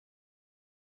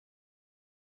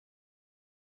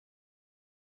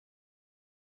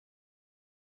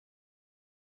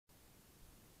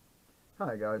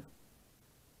Hi guys,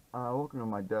 welcome to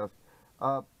my desk.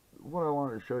 What I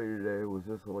wanted to show you today was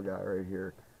this little guy right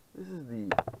here. This is the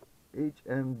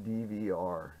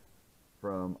HMDVR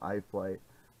from iFlight.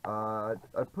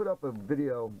 I put up a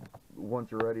video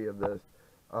once already of this.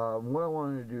 What I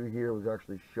wanted to do here was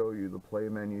actually show you the play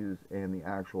menus and the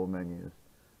actual menus.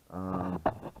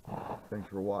 Thanks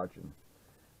for watching.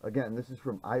 Again, this is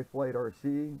from iflight-rc.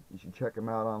 You should check them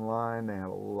out online. They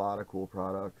have a lot of cool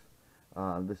products.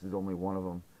 This is only one of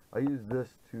them. I use this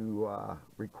to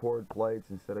record flights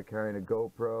instead of carrying a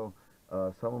GoPro.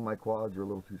 Some of my quads are a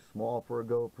little too small for a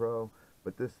GoPro,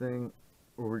 but this thing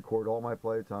will record all my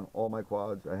flights on all my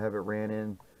quads. I have it ran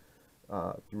in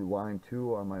through line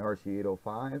 2 on my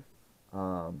RC805.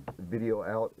 The video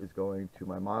out is going to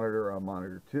my monitor on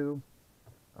monitor 2.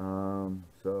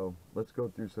 So let's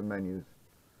go through some menus.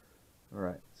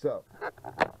 Alright, so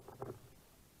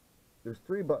there's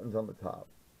 3 buttons on the top.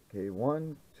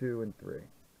 K1, 2, and 3.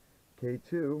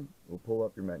 K2 will pull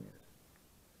up your menus.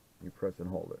 You press and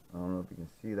hold it. I don't know if you can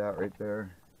see that right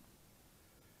there.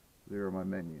 There are my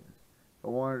menus. If I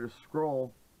wanted to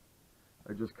scroll,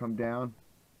 I just come down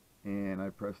and I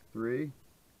press 3.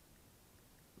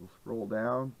 It'll scroll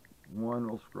down. 1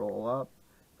 will scroll up.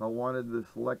 If I wanted to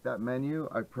select that menu,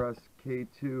 I press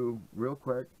K2 real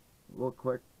quick,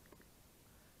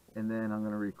 and then I'm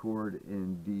going to record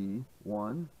in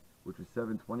D1, which is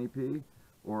 720p,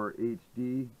 or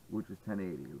HD, which is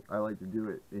 1080. I like to do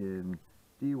it in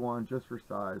D1 just for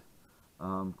size.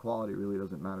 Quality really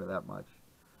doesn't matter that much.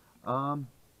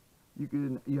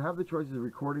 You have the choices of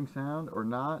recording sound or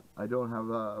not. I don't have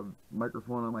a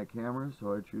microphone on my camera,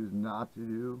 so I choose not to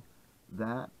do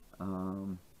that.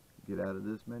 Get out of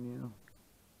this menu.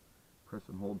 Press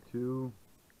and hold 2.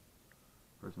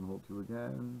 Press and hold 2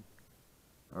 again.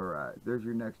 Alright, there's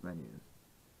your next menus.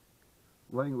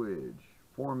 Language,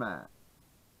 format,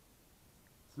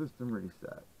 system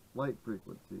reset, light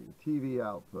frequency, TV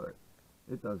output.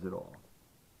 It does it all.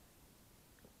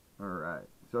 Alright,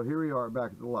 so here we are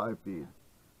back at the live feed.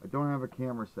 I don't have a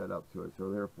camera set up to it,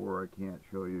 so therefore I can't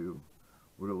show you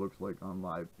what it looks like on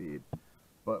live feed.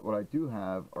 But what I do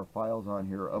have are files on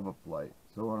here of a flight.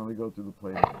 So why don't we go through the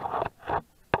play menu.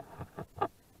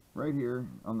 Right here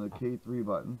on the K3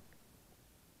 button,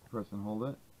 press and hold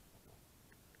it.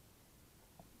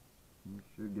 You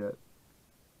should get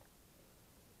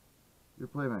your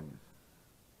play menus.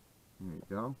 There you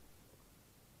go.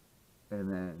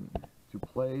 And then to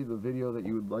play the video that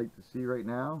you would like to see right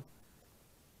now,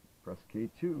 press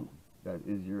K2. That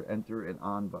is your enter and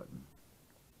on button.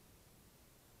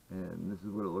 And this is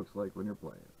what it looks like when you're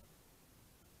playing.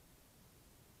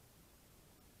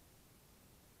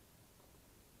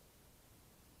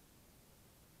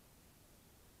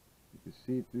 You can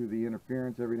see through the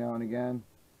interference every now and again.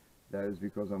 That is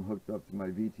because I'm hooked up to my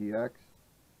VTX.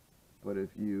 But if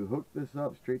you hook this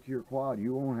up straight to your quad,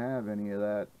 you won't have any of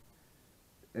that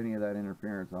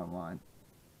interference online.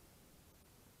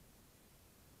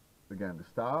 Again, to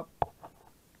stop,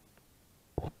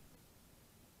 I'll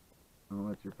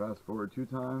let you fast forward 2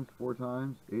 times, 4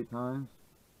 times, 8 times,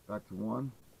 back to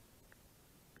 1.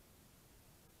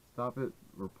 Stop it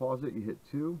or pause it, you hit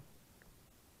 2.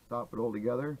 Stop it all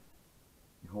together,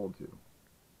 you hold 2.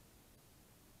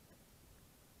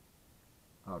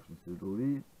 Options to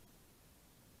delete.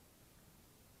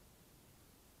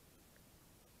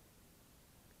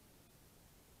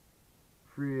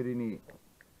 Pretty neat.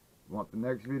 You want the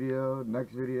next video,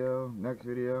 next video, next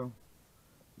video.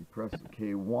 You press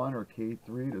K1 or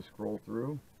K3 to scroll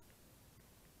through.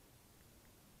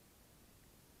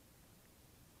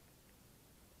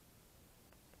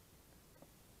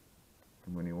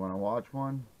 And when you want to watch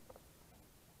one,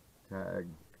 tag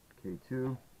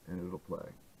K2 and it'll play.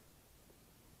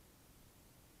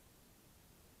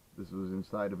 This was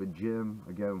inside of a gym,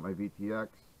 again with my VTX.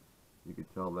 You could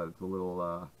tell that it's a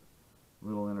little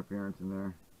interference in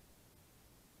there.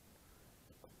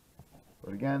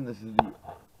 But again, this is the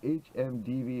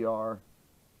HMDVR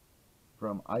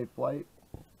from iFlight,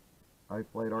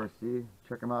 iflight-rc.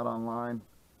 Check them out online.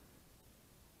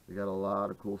 They got a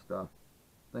lot of cool stuff.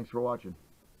 Thanks for watching.